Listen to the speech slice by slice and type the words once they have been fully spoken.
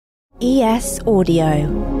ES Audio.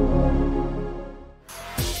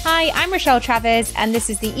 Hi, I'm Rochelle Travers, and this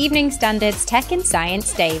is the Evening Standard's Tech and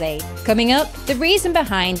Science Daily. Coming up, the reason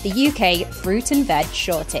behind the UK fruit and veg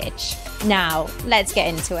shortage. Now, let's get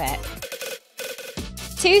into it.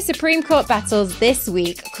 Two Supreme Court battles this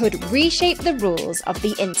week could reshape the rules of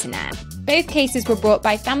the internet. Both cases were brought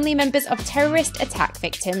by family members of terrorist attack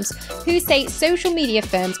victims who say social media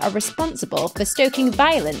firms are responsible for stoking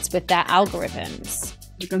violence with their algorithms.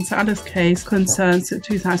 The Gonzalez case concerns the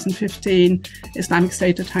 2015 Islamic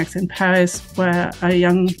State attacks in Paris, where a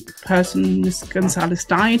young person, Ms. Gonzalez,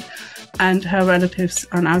 died, and her relatives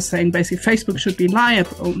are now saying basically Facebook should be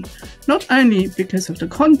liable, not only because of the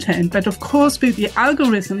content, but of course because the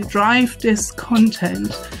algorithm drive this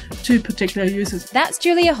content to particular users. That's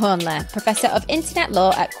Julia Hornler, Professor of Internet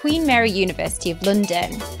Law at Queen Mary University of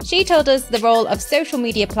London. She told us the role of social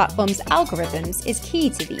media platforms' algorithms is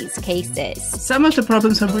key to these cases. Some of the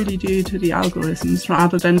problems are really due to the algorithms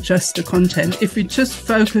rather than just the content. If we just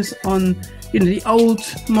focus on the old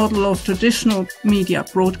model of traditional media,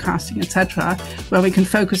 broadcasting, etc., where we can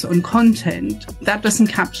focus on content, that doesn't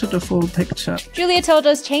capture the full picture. Julia told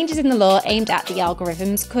us changes in the law aimed at the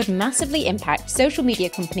algorithms could massively impact social media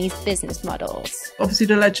companies' business models. Obviously,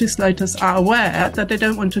 the legislators are aware that they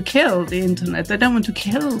don't want to kill the internet, they don't want to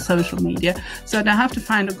kill social media, so they have to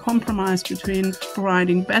find a compromise between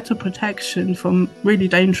providing better protection from really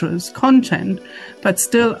dangerous content, but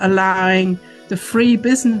still allowing the free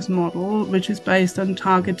business model, which is based on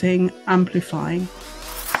targeting, amplifying.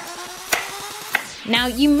 Now,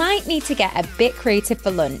 you might need to get a bit creative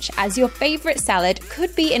for lunch, as your favourite salad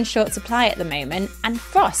could be in short supply at the moment, and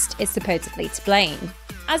frost is supposedly to blame.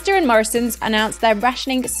 Asda and Morrison's announced they're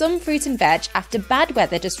rationing some fruit and veg after bad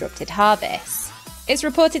weather disrupted harvests. It's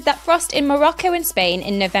reported that frost in Morocco and Spain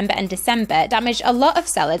in November and December damaged a lot of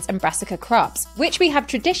salads and brassica crops, which we have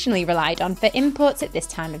traditionally relied on for imports at this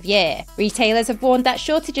time of year. Retailers have warned that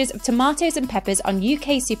shortages of tomatoes and peppers on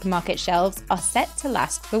UK supermarket shelves are set to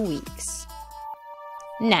last for weeks.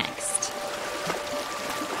 Next.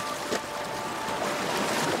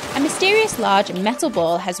 A mysterious large metal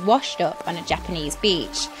ball has washed up on a Japanese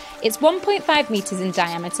beach. It's 1.5 metres in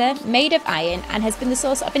diameter, made of iron, and has been the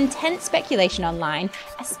source of intense speculation online,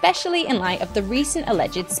 especially in light of the recent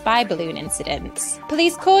alleged spy balloon incidents.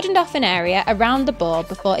 Police cordoned off an area around the ball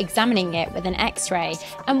before examining it with an X-ray,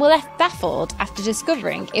 and were left baffled after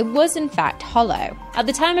discovering it was in fact hollow. At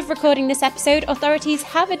the time of recording this episode, authorities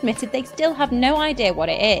have admitted they still have no idea what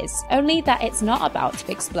it is, only that it's not about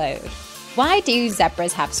to explode. Why do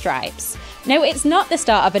zebras have stripes? No, it's not the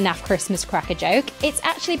start of a naff Christmas cracker joke. It's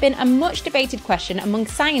actually been a much debated question among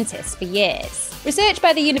scientists for years. Research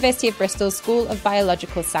by the University of Bristol School of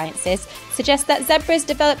Biological Sciences suggests that zebras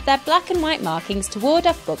develop their black and white markings to ward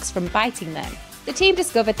off bugs from biting them. The team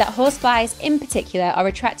discovered that horseflies in particular are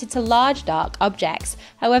attracted to large dark objects,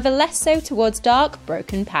 however less so towards dark,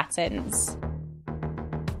 broken patterns.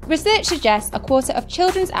 Research suggests a quarter of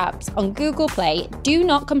children's apps on Google Play do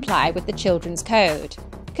not comply with the children's code.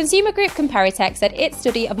 Consumer group Comparitech said its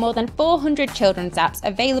study of more than 400 children's apps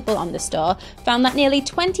available on the store found that nearly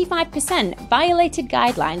 25% violated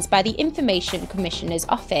guidelines by the Information Commissioner's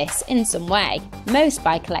Office in some way, most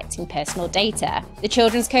by collecting personal data. The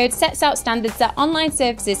Children's Code sets out standards that online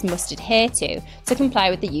services must adhere to comply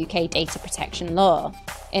with the UK data protection law.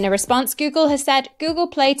 In a response, Google has said Google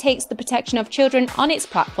Play takes the protection of children on its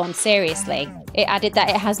platform seriously. It added that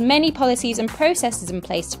it has many policies and processes in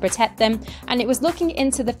place to protect them, and it was looking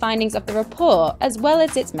into the findings of the report as well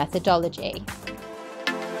as its methodology.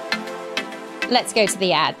 Let's go to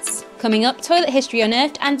the ads. Coming up, toilet history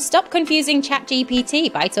unearthed, and stop confusing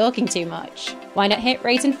ChatGPT by talking too much. Why not hit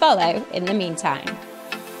rate and follow in the meantime?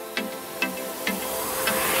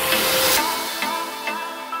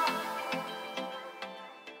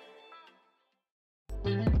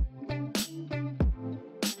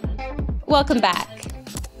 Welcome back.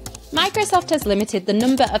 Microsoft has limited the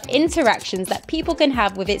number of interactions that people can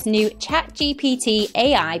have with its new ChatGPT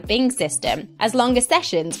AI Bing system, as longer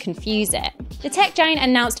sessions confuse it. The tech giant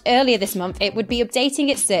announced earlier this month it would be updating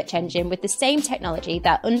its search engine with the same technology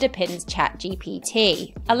that underpins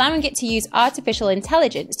ChatGPT, allowing it to use artificial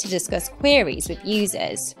intelligence to discuss queries with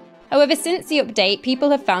users. However, since the update,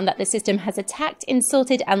 people have found that the system has attacked,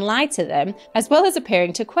 insulted, and lied to them, as well as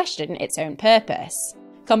appearing to question its own purpose.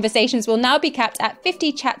 Conversations will now be capped at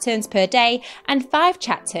 50 chat turns per day and 5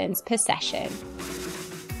 chat turns per session.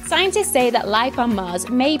 Scientists say that life on Mars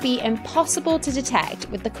may be impossible to detect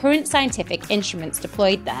with the current scientific instruments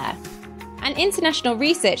deployed there. An international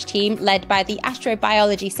research team led by the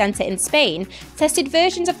Astrobiology Centre in Spain tested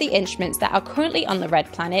versions of the instruments that are currently on the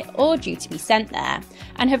red planet or due to be sent there,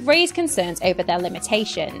 and have raised concerns over their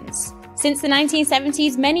limitations. Since the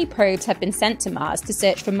 1970s, many probes have been sent to Mars to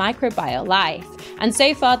search for microbial life, and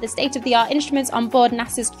so far the state-of-the-art instruments on board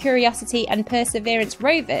NASA's Curiosity and Perseverance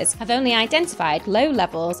rovers have only identified low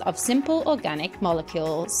levels of simple organic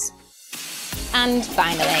molecules. And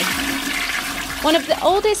finally, one of the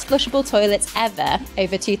oldest flushable toilets ever,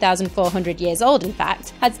 over 2,400 years old in fact,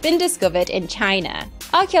 has been discovered in China.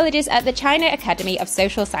 Archaeologists at the China Academy of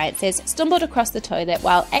Social Sciences stumbled across the toilet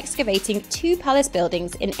while excavating 2 palace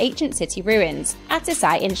buildings in ancient city ruins at a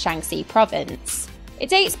site in Shaanxi province. It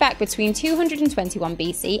dates back between 221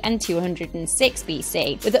 BC and 206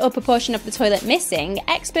 BC. With the upper portion of the toilet missing,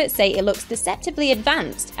 experts say it looks deceptively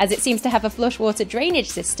advanced, as it seems to have a flush water drainage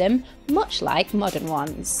system, much like modern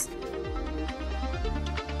ones.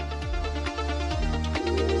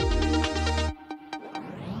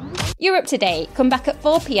 You're up to date. Come back at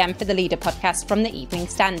 4 p.m. for the Leader podcast from the Evening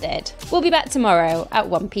Standard. We'll be back tomorrow at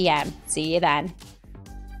 1 p.m. See you then.